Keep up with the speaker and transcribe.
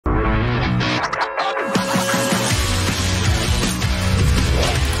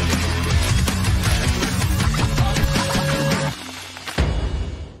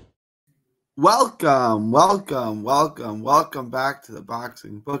Welcome back to the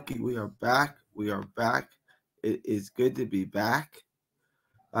Boxing Bookie. We are back. It is good to be back.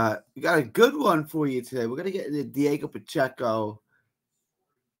 We got a good one for you today. We're going to get into Diego Pacheco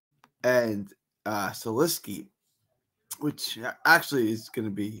and Sulecki, which actually is going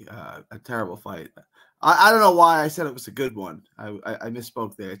to be a terrible fight. I don't know why I said it was a good one. I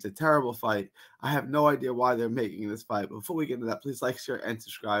misspoke there. It's a terrible fight. I have no idea why they're making this fight. But before we get into that, please like, share, and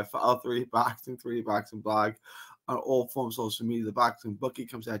subscribe. Follow 3D Boxing blog on all forms of social media. The Boxing Bookie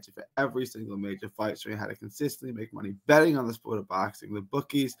comes at you for every single major fight, showing you how to consistently make money betting on the sport of boxing. The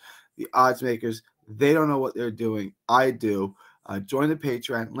bookies, the odds makers, they don't know what they're doing. I do. Join the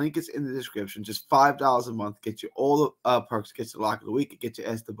Patreon. Link is in the description. Just $5 a month. Get you all the perks. Get you the lock of the week. Get you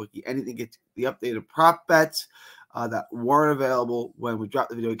Ask the Bookie anything. Get you the updated prop bets that weren't available when we dropped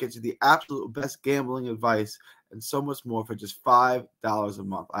the video. It gets you the absolute best gambling advice and so much more for just $5 a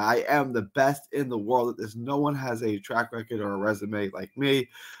month. I am the best in the world. There's no one has a track record or a resume like me.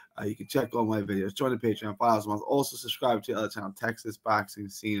 You can check all my videos. Join the Patreon, $5 a month. Also subscribe to the other channel, Texas Boxing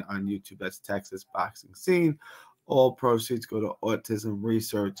Scene on YouTube. That's Texas Boxing Scene. All proceeds go to autism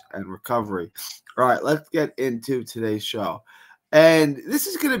research and recovery. All right, let's get into today's show. And this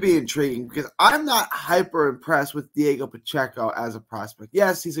is going to be intriguing because I'm not hyper impressed with Diego Pacheco as a prospect.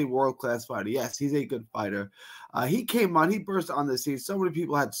 Yes, he's a world-class fighter. Yes, he's a good fighter. He came on, he burst on the scene. So many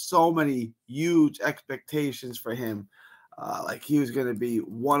people had so many huge expectations for him. Like he was going to be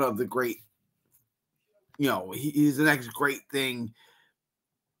one of the great, he's the next great thing.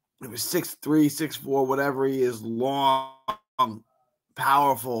 It was 6'3", 6'4", whatever he is, long,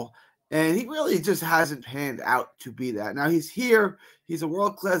 powerful. And he really just hasn't panned out to be that. Now he's here. He's a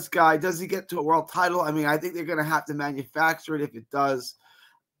world-class guy. Does he get to a world title? I mean, I think they're going to have to manufacture it if it does.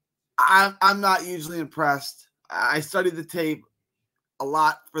 I'm not usually impressed. I studied the tape a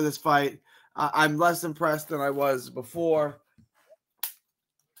lot for this fight. I'm less impressed than I was before.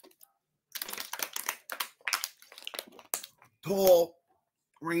 Tall,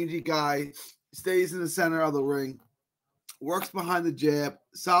 rangy guy, stays in the center of the ring, works behind the jab,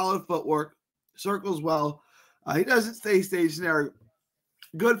 solid footwork, circles well. He doesn't stay stationary.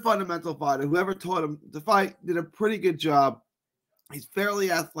 Good fundamental fighter. Whoever taught him to fight did a pretty good job. He's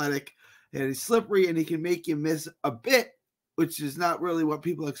fairly athletic, and he's slippery, and he can make you miss a bit, which is not really what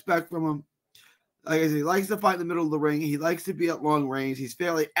people expect from him. Like I said, he likes to fight in the middle of the ring. He likes to be at long range. He's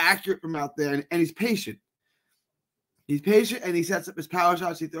fairly accurate from out there, and he's patient. He's patient, and he sets up his power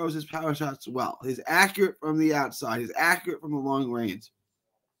shots. He throws his power shots well. He's accurate from the outside. He's accurate from the long range.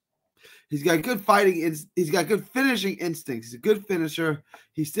 He's got good fighting. He's got good finishing instincts. He's a good finisher.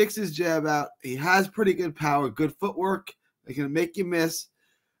 He sticks his jab out. He has pretty good power, good footwork. They're going to make you miss.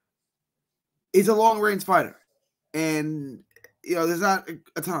 He's a long-range fighter. And, there's not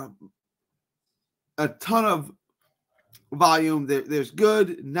a ton of volume. There's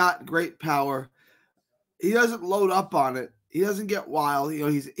good, not great power. He doesn't load up on it. He doesn't get wild.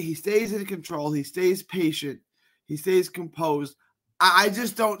 He stays in control. He stays patient. He stays composed. I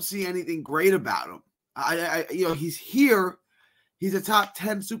just don't see anything great about him. He's here. He's a top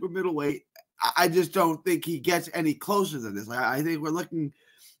 10 super middleweight. I just don't think he gets any closer than this. I think we're looking,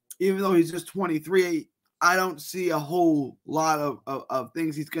 even though he's just 23, I don't see a whole lot of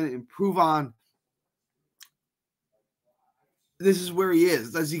things he's going to improve on. This is where he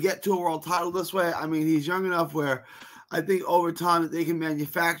is. Does he get to a world title this way? I mean, he's young enough where I think over time that they can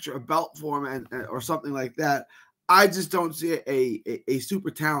manufacture a belt for him or something like that. I just don't see a super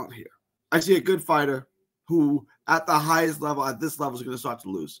talent here. I see a good fighter who, at the highest level, at this level, is going to start to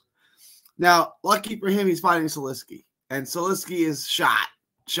lose. Now, lucky for him, he's fighting Sulecki. And Sulecki is shot,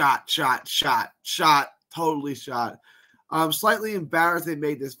 totally shot. I'm slightly embarrassed they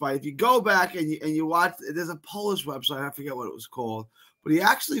made this fight. If you go back and you watch, there's a Polish website, I forget what it was called, but he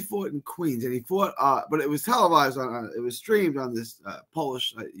actually fought in Queens, and he fought, but it was televised it was streamed on this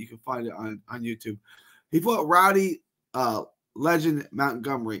Polish, you can find it on YouTube. He fought Rowdy Legend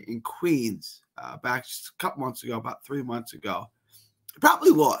Montgomery in Queens back just a couple months ago, about 3 months ago. He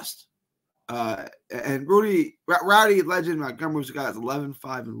probably lost. And Rowdy Legend Montgomery was a guy that's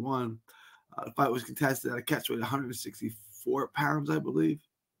 11-5-1. The fight was contested at a catch weight of 164 pounds, I believe.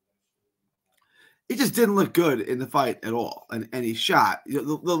 He just didn't look good in the fight at all, and he shot. The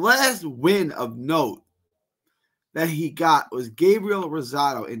last win of note that he got was Gabriel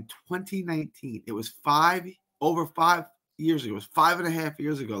Rosado in 2019. It was over 5 years ago. It was 5.5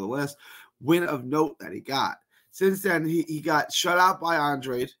 years ago, the last win of note that he got. Since then, he got shut out by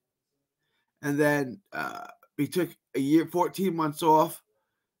Andrade, and then he took a year, 14 months off.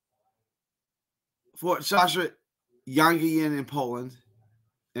 Fought Sasha Yangian in Poland.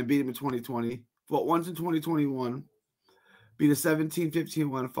 and beat him in 2020. Fought once in 2021. Beat a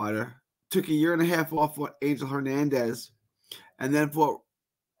 17-15-1 fighter. Took a year and a half off for Angel Hernandez. And then fought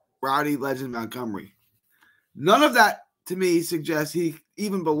Rowdy Legend Montgomery. None of that, to me, suggests he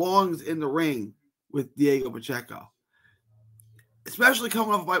even belongs in the ring with Diego Pacheco. Especially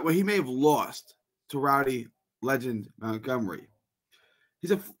coming off a fight where he may have lost to Rowdy Legend Montgomery.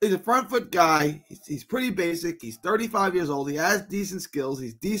 He's a front foot guy. He's pretty basic. He's 35 years old. He has decent skills.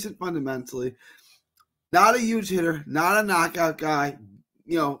 He's decent fundamentally. Not a huge hitter. Not a knockout guy.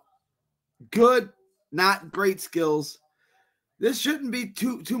 Good, not great skills. This shouldn't be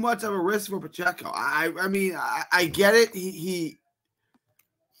too much of a risk for Pacheco. I mean, I get it.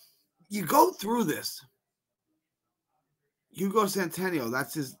 You go through this. Hugo Centennial,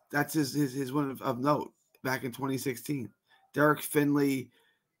 that's his one of note back in 2016. Derek Finley,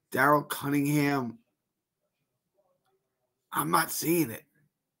 Darrell Cunningham. I'm not seeing it.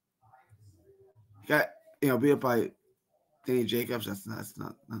 Got beat up by Danny Jacobs. That's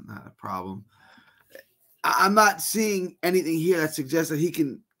not a problem. I'm not seeing anything here that suggests that he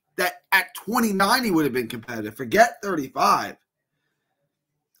can. That at 29 he would have been competitive. Forget 35.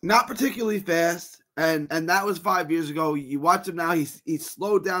 Not particularly fast, and that was 5 years ago. You watch him now; he's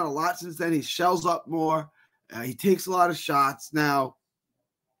slowed down a lot since then. He shells up more. He takes a lot of shots now.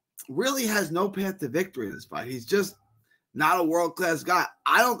 Really has no path to victory in this fight. He's just not a world-class guy.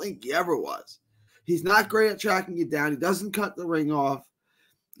 I don't think he ever was. He's not great at tracking you down. He doesn't cut the ring off.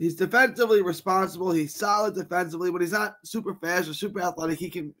 He's defensively responsible. He's solid defensively, but he's not super fast or super athletic.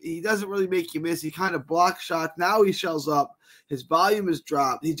 He doesn't really make you miss. He kind of blocks shots. Now he shells up. His volume is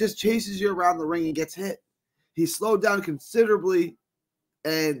dropped. He just chases you around the ring and gets hit. He's slowed down considerably,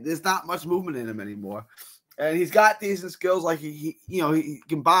 and there's not much movement in him anymore. And he's got decent skills, like he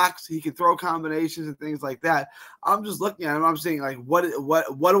can box, he can throw combinations and things like that. I'm just looking at him. I'm saying, like, what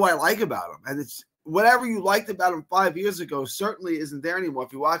do I like about him? And it's whatever you liked about him 5 years ago certainly isn't there anymore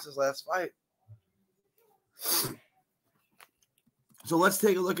if you watch his last fight. So let's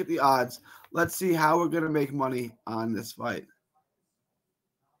take a look at the odds. Let's see how we're going to make money on this fight.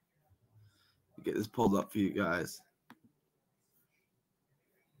 Get this pulled up for you guys.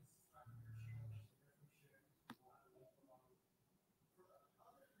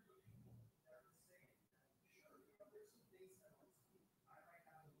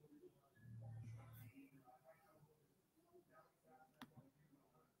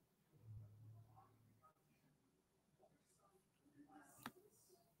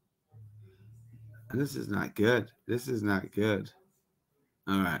 This is not good. This is not good.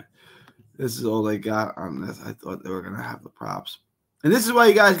 All right. This is all they got on this. I thought they were going to have the props. And this is why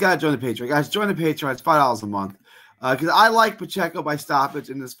you guys got to join the Patreon. Guys, join the Patreon. It's $5 a month. Because I like Pacheco by stoppage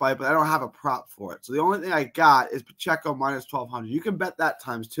in this fight, but I don't have a prop for it. So the only thing I got is Pacheco minus 1,200. You can bet that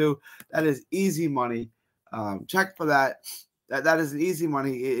times 2. That is easy money. Check for that. That is an easy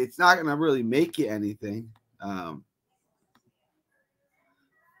money. It's not going to really make you anything.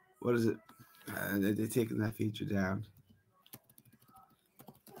 What is it? They're taking that feature down.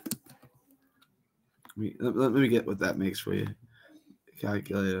 Let me get what that makes for you.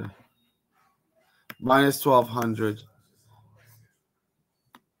 Calculator. Minus 1,200.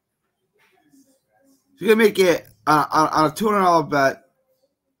 You're going to make it on a $200 bet.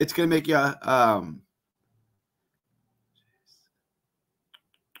 It's going to make you hang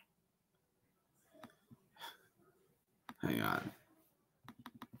on.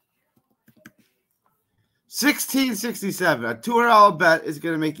 $16.67. A $200 bet is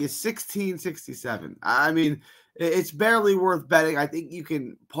going to make you $16.67. I mean, it's barely worth betting. I think you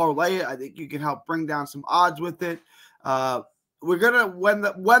can parlay it. I think you can help bring down some odds with it. We're gonna when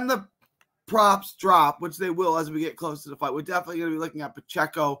the props drop, which they will as we get close to the fight. We're definitely going to be looking at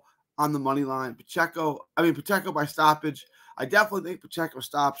Pacheco on the money line. Pacheco by stoppage. I definitely think Pacheco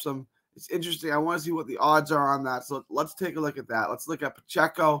stops him. It's interesting. I want to see what the odds are on that. So let's take a look at that. Let's look at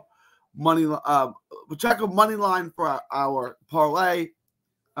Pacheco money line for our parlay,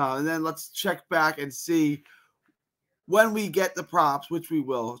 and then let's check back and see when we get the props, which we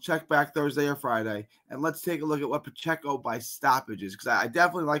will check back Thursday or Friday, and let's take a look at what Pacheco by stoppage is, because I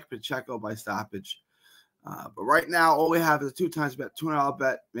definitely like Pacheco by stoppage. But right now, all we have is a 2 times bet, $200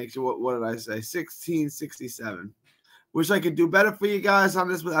 bet makes you what did I say? $16.67. Wish I could do better for you guys on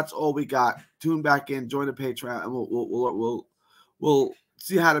this, but that's all we got. Tune back in, join the Patreon, and we'll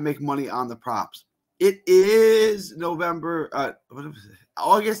see how to make money on the props. It is August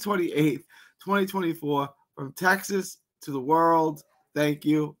 28th, 2024. From Texas to the world, thank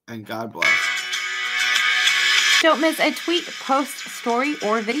you, and God bless. Don't miss a tweet, post, story,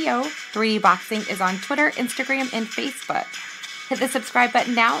 or video. 3D Boxing is on Twitter, Instagram, and Facebook. Hit the subscribe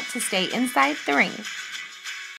button now to stay inside the ring.